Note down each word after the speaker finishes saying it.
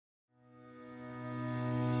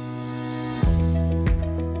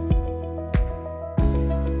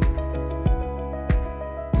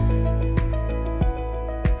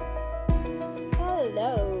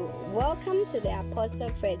to the Apostle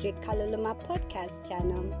Frederick Kaluluma podcast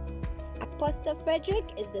channel. Apostle Frederick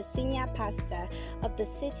is the senior pastor of the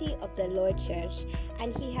City of the Lord Church,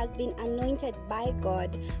 and he has been anointed by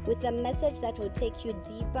God with a message that will take you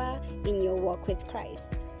deeper in your walk with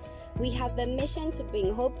Christ. We have the mission to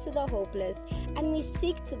bring hope to the hopeless, and we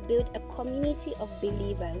seek to build a community of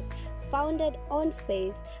believers founded on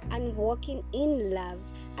faith and walking in love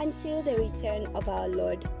until the return of our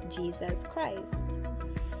Lord Jesus Christ.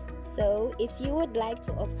 So, if you would like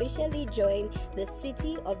to officially join the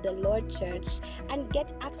City of the Lord Church and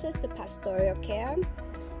get access to pastoral care,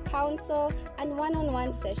 counsel, and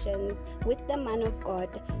one-on-one sessions with the man of God,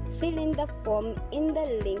 fill in the form in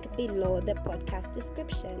the link below the podcast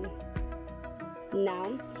description.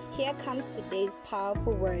 Now, here comes today's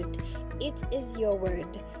powerful word. It is your word.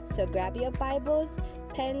 So grab your Bibles,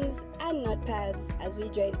 pens, and notepads as we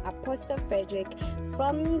join Apostle Frederick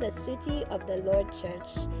from the City of the Lord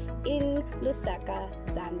Church in Lusaka,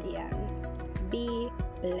 Zambia. Be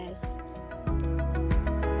blessed.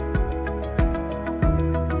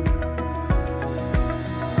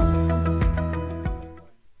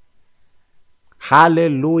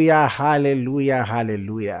 Hallelujah, hallelujah,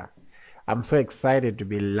 hallelujah. I'm so excited to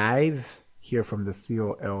be live here from the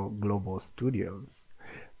COL Global Studios.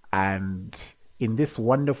 And in this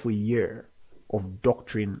wonderful year of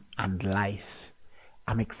doctrine and life,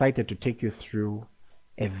 I'm excited to take you through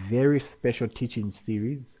a very special teaching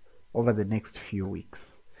series over the next few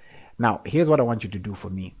weeks. Now, here's what I want you to do for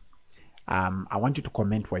me. I want you to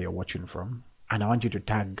comment where you're watching from, and I want you to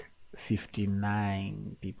tag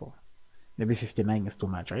 59 people. Maybe 59 is too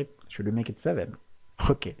much, right? Should we make it 7?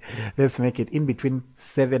 Okay, let's make it in between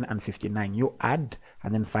 7 and 59. You add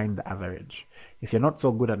and then find the average. If you're not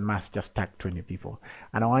so good at math, just tag 20 people.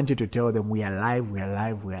 And I want you to tell them we are live, we are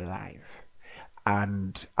live, we are live.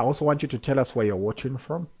 And I also want you to tell us where you're watching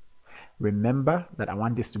from. Remember that I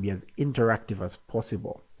want this to be as interactive as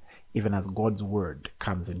possible, even as God's word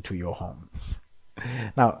comes into your homes.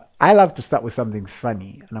 Now, I love to start with something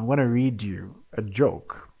funny, and I'm going to read you a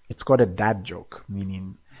joke. It's called a dad joke,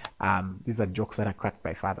 meaning these are jokes that are cracked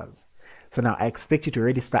by fathers. So now I expect you to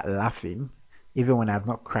already start laughing, even when I've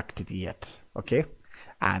not cracked it yet, okay?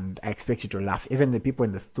 And I expect you to laugh. Even the people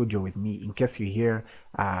in the studio with me, in case you hear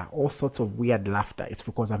all sorts of weird laughter, it's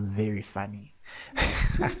because I'm very funny.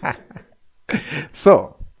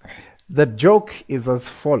 So, the joke is as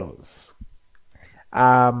follows.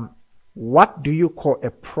 What do you call a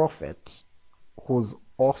prophet who's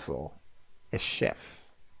also a chef?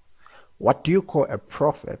 What do you call a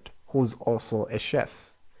prophet who's also a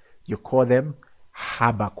chef? You call them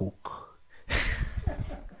Habakkuk.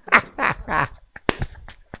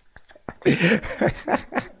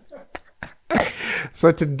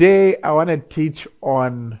 So today I want to teach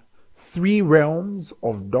on 3 realms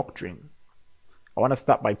of doctrine. I want to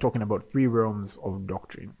start by talking about 3 realms of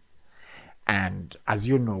doctrine. And as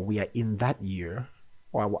you know, we are in that year,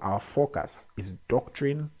 our focus is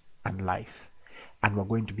doctrine and life. And we're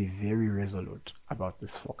going to be very resolute about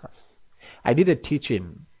this focus. I did a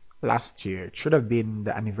teaching last year. It should have been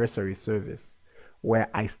the anniversary service, where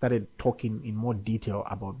I started talking in more detail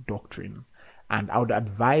about doctrine. And I would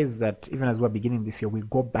advise that even as we're beginning this year, we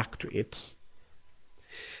go back to it.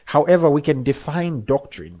 However, we can define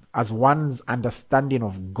doctrine as one's understanding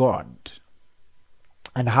of God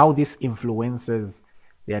and how this influences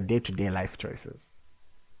their day-to-day life choices.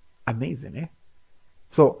 Amazing, eh?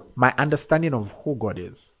 So my understanding of who God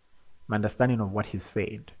is, my understanding of what He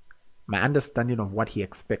said, my understanding of what He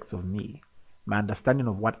expects of me, my understanding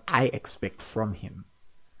of what I expect from Him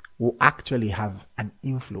will actually have an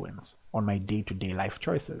influence on my day-to-day life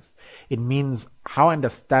choices. It means how I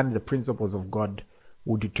understand the principles of God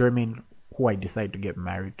will determine who I decide to get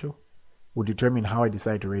married to, will determine how I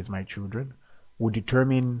decide to raise my children, will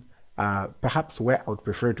determine perhaps where I would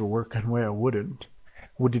prefer to work and where I wouldn't,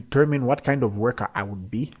 would determine what kind of worker I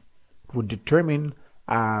would be, would determine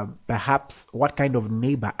perhaps what kind of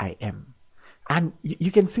neighbor I am. And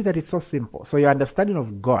you can see that it's so simple. So your understanding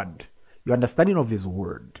of God, your understanding of His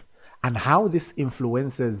word, and how this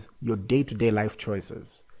influences your day-to-day life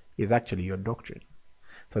choices is actually your doctrine.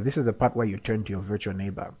 So this is the part where you turn to your virtual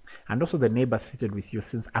neighbor, and also the neighbor seated with you,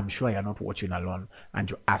 since I'm sure you're not watching alone, and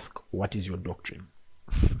you ask, what is your doctrine?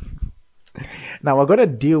 Now we're going to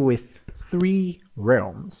deal with 3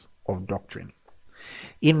 realms of doctrine.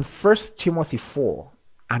 In 1 Timothy 4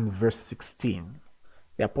 and verse 16,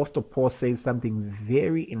 the Apostle Paul says something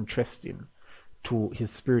very interesting to his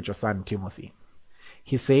spiritual son Timothy.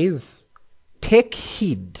 He says, take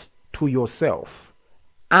heed to yourself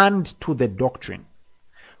and to the doctrine,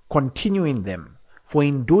 continuing them, for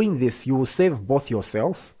in doing this you will save both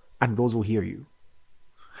yourself and those who hear you.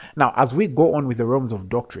 Now, as we go on with the realms of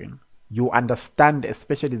doctrine, you understand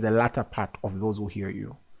especially the latter part of those who hear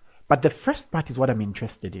you. But the first part is what I'm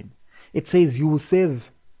interested in. It says you will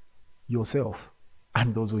save yourself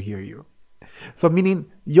and those who hear you. So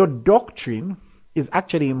meaning your doctrine is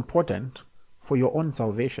actually important for your own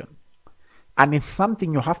salvation. And it's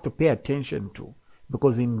something you have to pay attention to,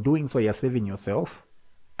 because in doing so, you're saving yourself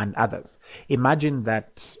and others. Imagine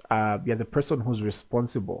that you're the person who's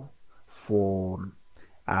responsible for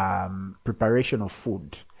preparation of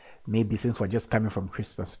food. Maybe since we're just coming from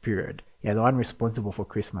Christmas period, you're the one responsible for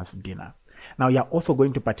Christmas dinner. Now you're also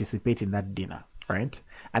going to participate in that dinner, right?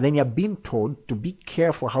 And then you're being told to be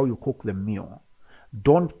careful how you cook the meal.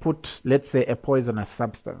 Don't put, let's say, a poisonous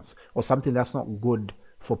substance or something that's not good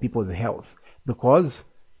for people's health. Because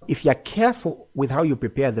if you're careful with how you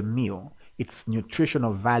prepare the meal, its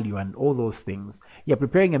nutritional value and all those things, you're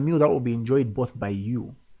preparing a meal that will be enjoyed both by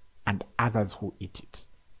you and others who eat it.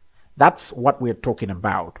 That's what we're talking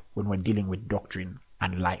about when we're dealing with doctrine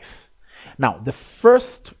and life. Now, the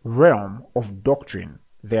first realm of doctrine,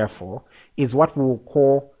 therefore, is what we will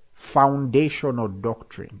call foundational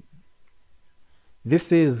doctrine.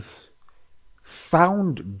 This is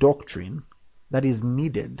sound doctrine that is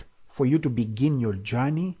needed for you to begin your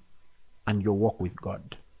journey and your walk with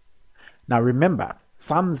God. Now remember,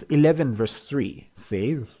 Psalms 11 verse 3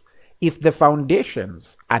 says, "If the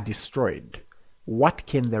foundations are destroyed, what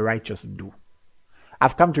can the righteous do?"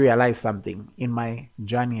 I've come to realize something in my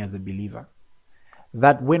journey as a believer,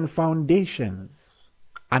 that when foundations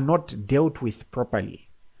are not dealt with properly,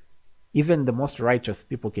 even the most righteous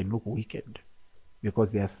people can look wicked,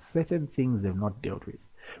 because there are certain things they've not dealt with.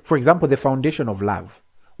 For example, the foundation of love.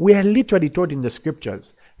 We are literally taught in the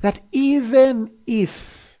scriptures that even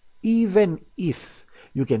if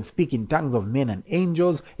you can speak in tongues of men and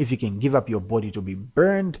angels, if you can give up your body to be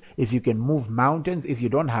burned, if you can move mountains, if you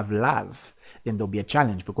don't have love, then there'll be a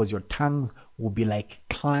challenge, because your tongues will be like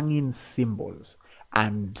clanging cymbals,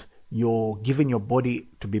 and your giving your body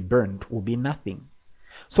to be burned will be nothing.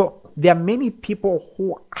 So there are many people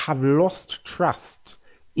who have lost trust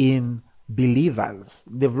in believers.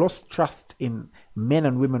 They've lost trust in men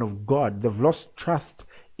and women of God. They've lost trust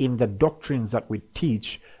in the doctrines that we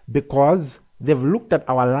teach, because they've looked at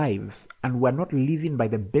our lives and we're not living by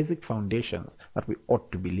the basic foundations that we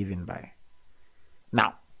ought to be living by.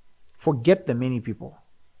 Now, forget the many people.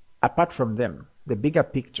 Apart from them, the bigger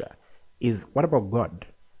picture is, what about God?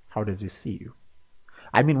 How does he see you?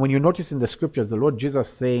 I mean, when you notice in the scriptures, the Lord Jesus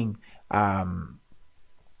saying,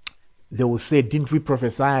 they will say, "Didn't we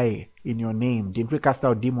prophesy in your name? Didn't we cast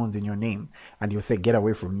out demons in your name?" And you'll say, "Get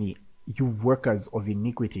away from me, you workers of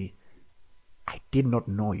iniquity. I did not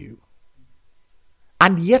know you."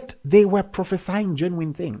 And yet they were prophesying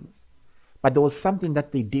genuine things. But there was something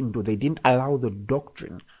that they didn't do. They didn't allow the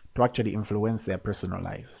doctrine to actually influence their personal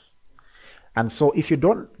lives. And so if you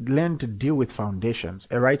don't learn to deal with foundations,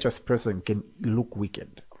 a righteous person can look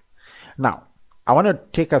wicked. Now, I want to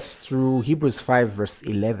take us through Hebrews 5 verse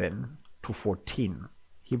 11 to 14.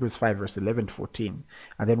 Hebrews 5 verse 11 to 14.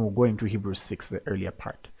 And then we'll go into Hebrews 6, the earlier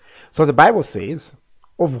part. So the Bible says,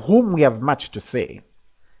 "Of whom we have much to say,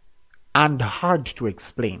 and hard to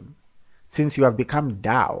explain, since you have become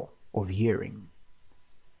dull of hearing."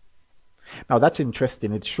 Now that's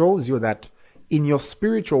interesting. It shows you that in your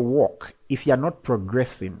spiritual walk, if you're not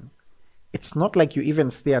progressing, it's not like you even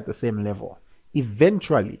stay at the same level.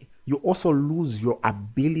 Eventually, you also lose your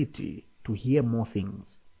ability to hear more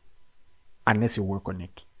things unless you work on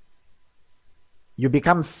it. You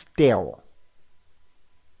become stale.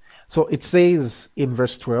 So it says in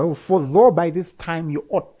verse 12, "For though by this time you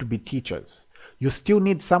ought to be teachers, you still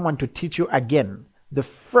need someone to teach you again the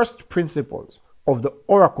first principles of the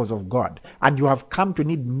oracles of God, and you have come to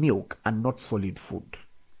need milk and not solid food."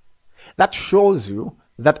 That shows you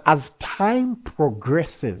that as time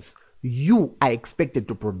progresses, you are expected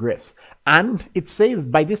to progress. And it says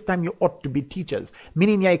by this time you ought to be teachers,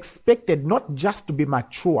 meaning you're expected not just to be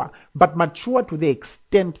mature, but mature to the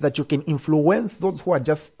extent that you can influence those who are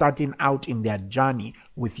just starting out in their journey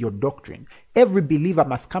with your doctrine. Every believer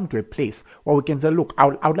must come to a place where we can say, "Look, I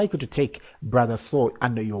would like you to take Brother So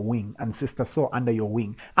under your wing and Sister So under your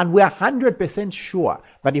wing." And we are 100% sure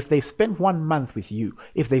that if they spent 1 month with you,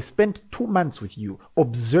 if they spent 2 months with you,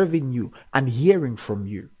 observing you and hearing from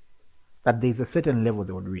you, that there's a certain level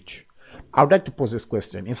they would reach. I would like to pose this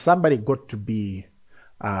question. If somebody got to be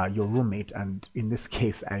your roommate, and in this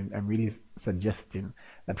case, I'm really suggesting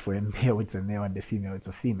that for a male, it's a male, and a female, it's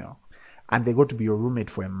a female, and they got to be your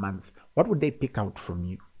roommate for a month, what would they pick out from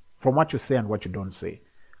you? From what you say and what you don't say?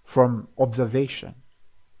 From observation?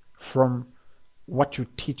 From what you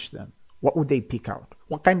teach them, what would they pick out?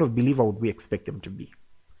 What kind of believer would we expect them to be?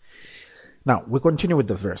 Now, we continue with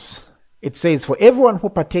the verse. It says, "For everyone who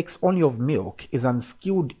partakes only of milk is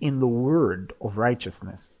unskilled in the word of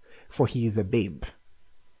righteousness, for he is a babe."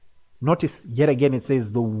 Notice yet again it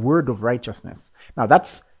says the word of righteousness. Now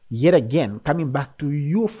that's yet again coming back to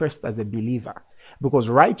you first as a believer, because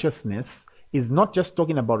righteousness is not just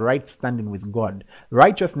talking about right standing with God.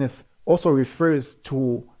 Righteousness also refers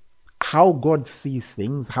to how God sees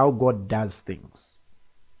things, how God does things.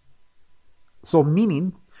 So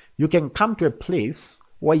meaning you can come to a place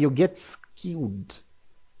where you get skilled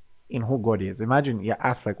in who God is. Imagine you're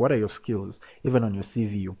asked, like, what are your skills? Even on your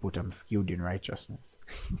CV, you put, "I'm skilled in righteousness."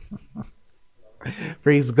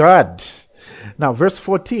 Praise God. Now, verse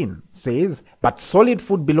 14 says, "But solid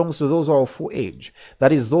food belongs to those who are of full age.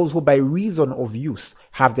 That is, those who by reason of use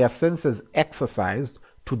have their senses exercised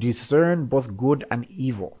to discern both good and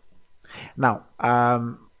evil." Now,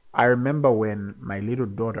 I remember when my little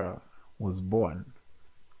daughter was born,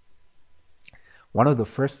 one of the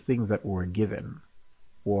first things that we were given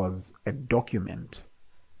was a document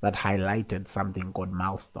that highlighted something called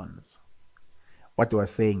milestones. What they were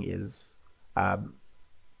saying is,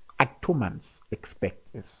 at 2 months,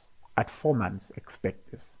 expect this. At 4 months,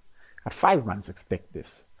 expect this. At 5 months, expect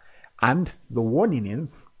this. And the warning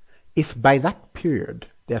is, if by that period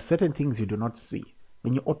there are certain things you do not see,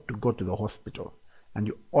 then you ought to go to the hospital and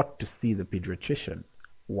you ought to see the pediatrician.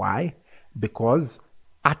 Why? Because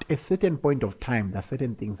at a certain point of time, there are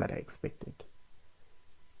certain things that are expected.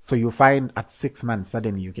 So you find at 6 months,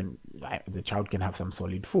 suddenly the child can have some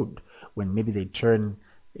solid food. When maybe they turn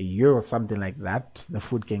a year or something like that, the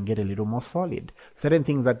food can get a little more solid. Certain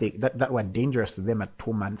things that were dangerous to them at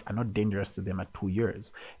 2 months are not dangerous to them at 2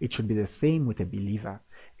 years. It should be the same with a believer.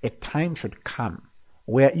 A time should come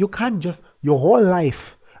where you can't just, your whole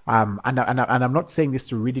life, and I'm not saying this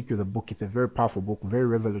to ridicule the book. It's a very powerful book, very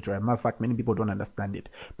revelatory. As a matter of fact, many people don't understand it.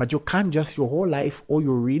 But you can't just, your whole life, all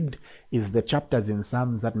you read is the chapters in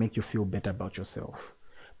Psalms that make you feel better about yourself.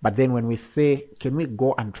 But then when we say, can we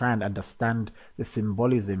go and try and understand the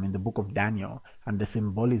symbolism in the book of Daniel and the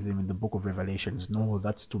symbolism in the book of Revelations? No,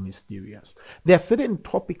 that's too mysterious. There are certain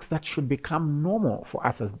topics that should become normal for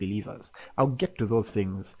us as believers. I'll get to those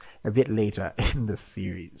things a bit later in the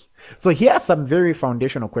series. So here are some very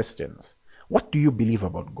foundational questions. What do you believe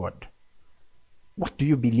about God? What do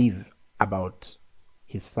you believe about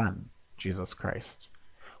his Son, Jesus Christ?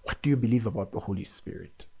 What do you believe about the Holy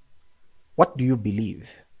Spirit? What do you believe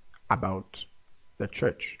about the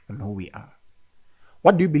church and who we are?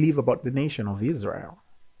 What do you believe about the nation of Israel?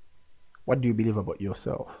 What do you believe about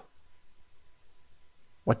yourself?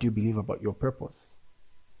 What do you believe about your purpose?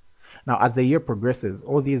 Now, as the year progresses,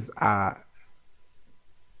 all these are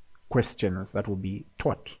questions that will be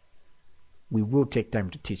taught. We will take time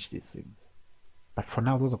to teach these things. But for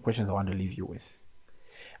now, those are questions I want to leave you with.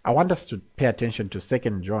 I want us to pay attention to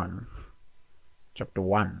 2 John chapter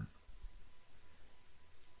 1.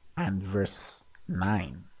 And verse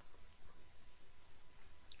 9.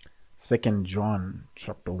 2 John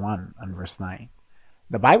chapter 1 and verse 9.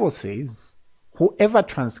 The Bible says, "Whoever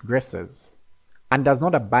transgresses and does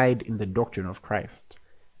not abide in the doctrine of Christ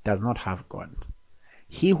does not have God.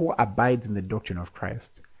 He who abides in the doctrine of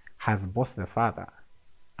Christ has both the Father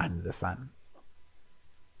and the Son."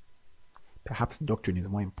 Perhaps doctrine is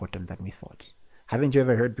more important than we thought. Haven't you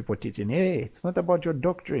ever heard people teaching, hey, it's not about your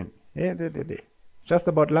doctrine. It's just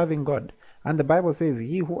about loving God. And the Bible says,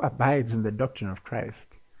 he who abides in the doctrine of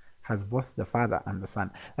Christ has both the Father and the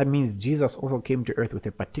Son. That means Jesus also came to earth with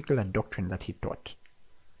a particular doctrine that he taught.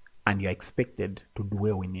 And you're expected to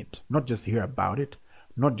dwell in it. Not just hear about it,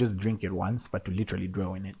 not just drink it once, but to literally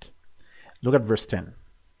dwell in it. Look at verse 10.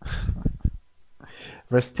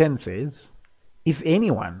 Verse 10 says, "If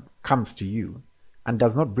anyone comes to you and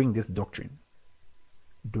does not bring this doctrine,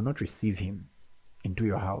 do not receive him into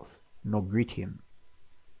your house, nor greet him."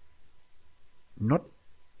 Not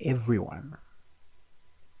everyone.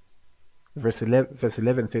 Verse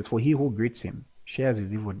 11 says, "For he who greets him shares in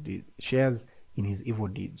his evil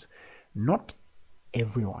deeds." Not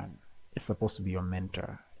everyone is supposed to be your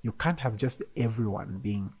mentor. You can't have just everyone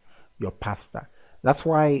being your pastor. That's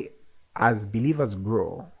why as believers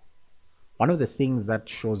grow, one of the things that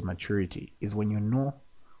shows maturity is when you know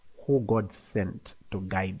who God sent to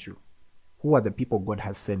guide you. Who are the people God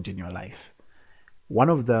has sent in your life? One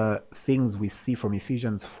of the things we see from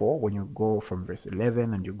Ephesians 4, when you go from verse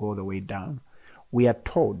 11 and you go the way down, we are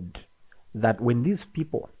told that when these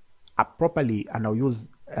people are properly, and I'll use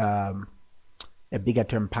a bigger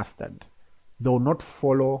term, pastored, they will not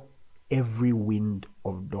follow every wind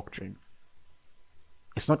of doctrine.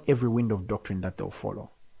 It's not every wind of doctrine that they'll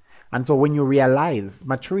follow. And so when you realize,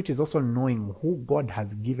 maturity is also knowing who God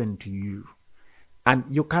has given to you. And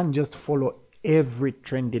you can't just follow every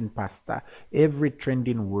trending pastor, every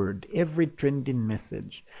trending word, every trending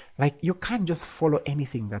message. Like, you can't just follow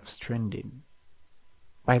anything that's trending.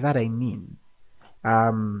 By that I mean,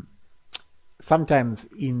 sometimes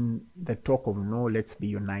in the talk of no, let's be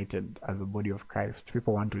united as a body of Christ,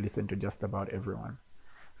 people want to listen to just about everyone.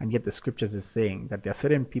 And yet the scriptures is saying that there are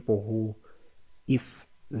certain people who, if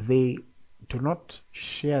they do not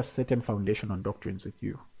share certain foundational doctrines with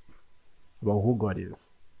you about who God is,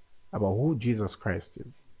 about who Jesus Christ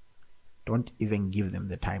is, don't even give them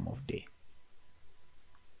the time of day.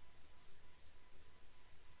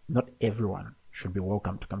 Not everyone should be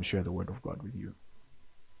welcome to come share the word of God with you.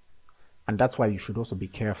 And that's why you should also be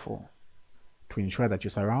careful to ensure that you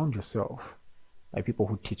surround yourself by people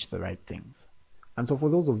who teach the right things. And so for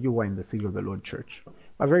those of you who are in the City of the Lord Church,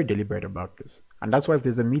 we're very deliberate about this. And that's why if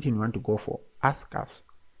there's a meeting you want to go for, ask us.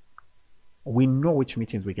 We know which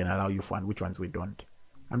meetings we can allow you for and which ones we don't.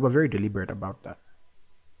 And we're very deliberate about that.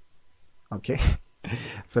 Okay?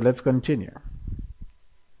 So let's continue.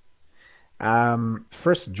 1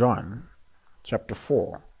 John chapter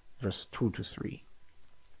 4, verse 2 to 3.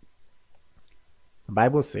 The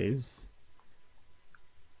Bible says,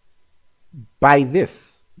 "By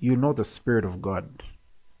this you know the Spirit of God.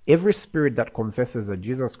 Every spirit that confesses that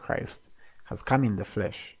Jesus Christ has come in the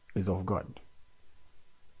flesh is of God.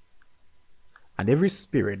 And every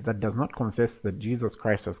spirit that does not confess that Jesus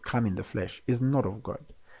Christ has come in the flesh is not of God.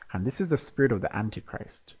 And this is the spirit of the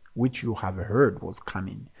Antichrist, which you have heard was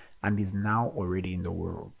coming and is now already in the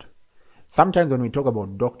world." Sometimes when we talk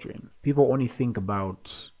about doctrine, people only think about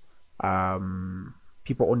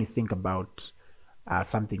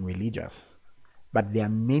something religious. But there are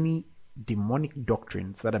many demonic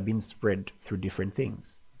doctrines that are being spread through different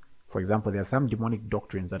things. For example, there are some demonic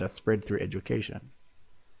doctrines that are spread through education.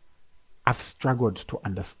 I've struggled to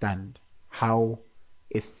understand how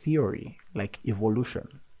a theory like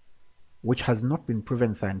evolution, which has not been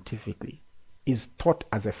proven scientifically, is taught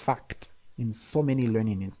as a fact in so many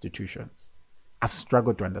learning institutions. I've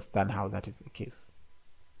struggled to understand how that is the case.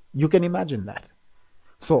 You can imagine that.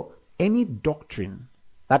 So any doctrine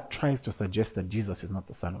that tries to suggest that Jesus is not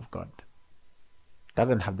the Son of God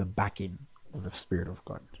doesn't have the backing of the Spirit of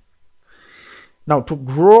God. Now, to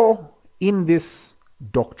grow in this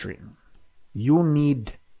doctrine, you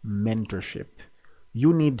need mentorship.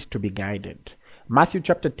 You need to be guided. Matthew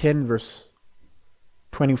chapter 10, verse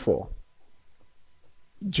 24.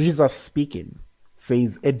 Jesus speaking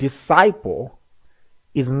says, "A disciple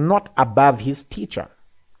is not above his teacher,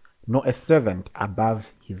 nor a servant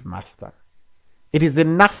above his master. It is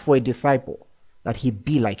enough for a disciple that he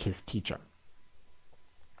be like his teacher,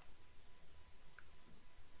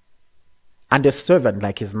 and a servant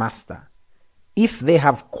like his master. If they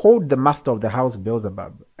have called the master of the house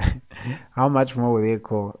Beelzebub, how much more will they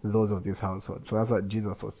call those of this household?" So that's what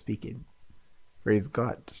Jesus was speaking. Praise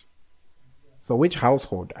God. So which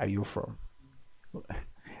household are you from?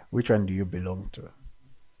 Which one do you belong to?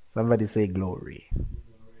 Somebody say glory.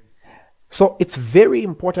 So it's very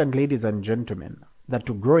important, ladies and gentlemen, that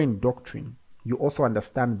to grow in doctrine, you also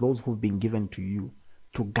understand those who've been given to you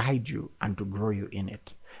to guide you and to grow you in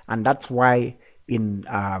it. And that's why in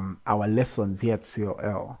our lessons here at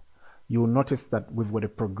COL, you'll notice that we've got a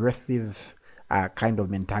progressive kind of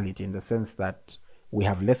mentality, in the sense that we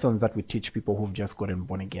have lessons that we teach people who've just gotten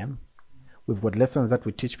born again. We've got lessons that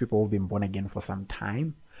we teach people who've been born again for some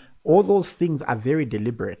time. All those things are very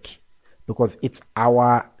deliberate, because it's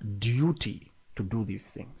our duty to do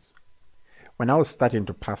these things. When I was starting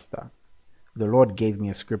to pastor, the Lord gave me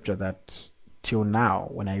a scripture that till now,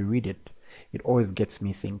 when I read it, it always gets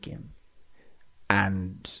me thinking.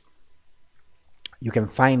 And you can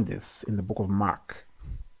find this in the book of Mark.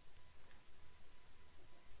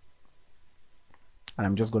 And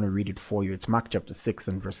I'm just going to read it for you. It's Mark chapter 6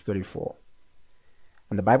 and verse 34.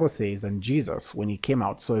 And the Bible says, "And Jesus, when he came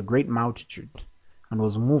out, saw a great multitude, and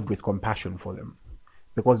was moved with compassion for them,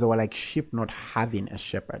 because they were like sheep not having a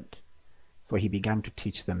shepherd. So he began to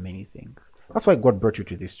teach them many things." That's why God brought you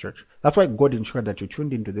to this church. That's why God ensured that you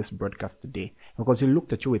tuned into this broadcast today, because he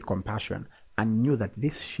looked at you with compassion and knew that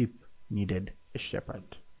this sheep needed a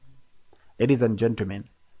shepherd. Ladies and gentlemen,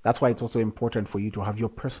 that's why it's also important for you to have your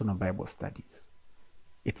personal Bible studies.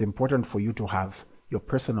 It's important for you to have your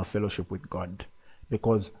personal fellowship with God,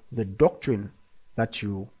 because the doctrine that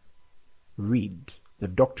you read, the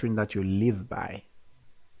doctrine that you live by,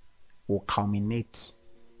 will culminate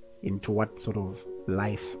into what sort of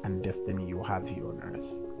life and destiny you have here on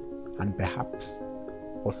earth, and perhaps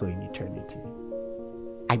also in eternity.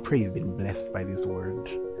 I pray you've been blessed by this word.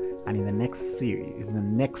 And in the next series, in the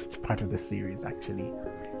next part of the series, actually,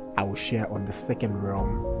 I will share on the second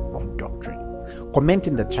realm of doctrine. Comment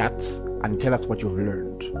in the chat and tell us what you've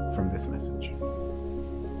learned from this message.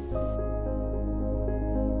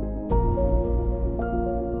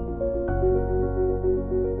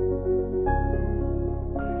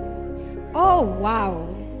 Oh, wow.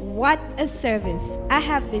 What a service. I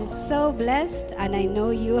have been so blessed, and I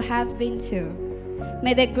know you have been too.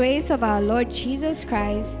 May the grace of our Lord Jesus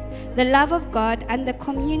Christ, the love of God, and the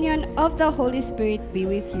communion of the Holy Spirit be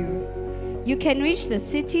with you. You can reach the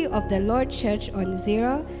City of the Lord Church on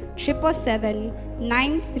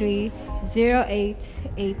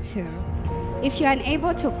 077930882. If you are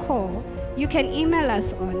unable to call, you can email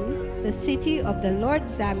us on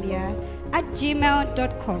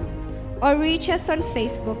thecityoftheLordZambia@gmail.com or reach us on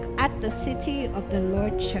Facebook at the City of the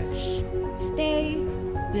Lord Church. Stay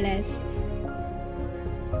blessed.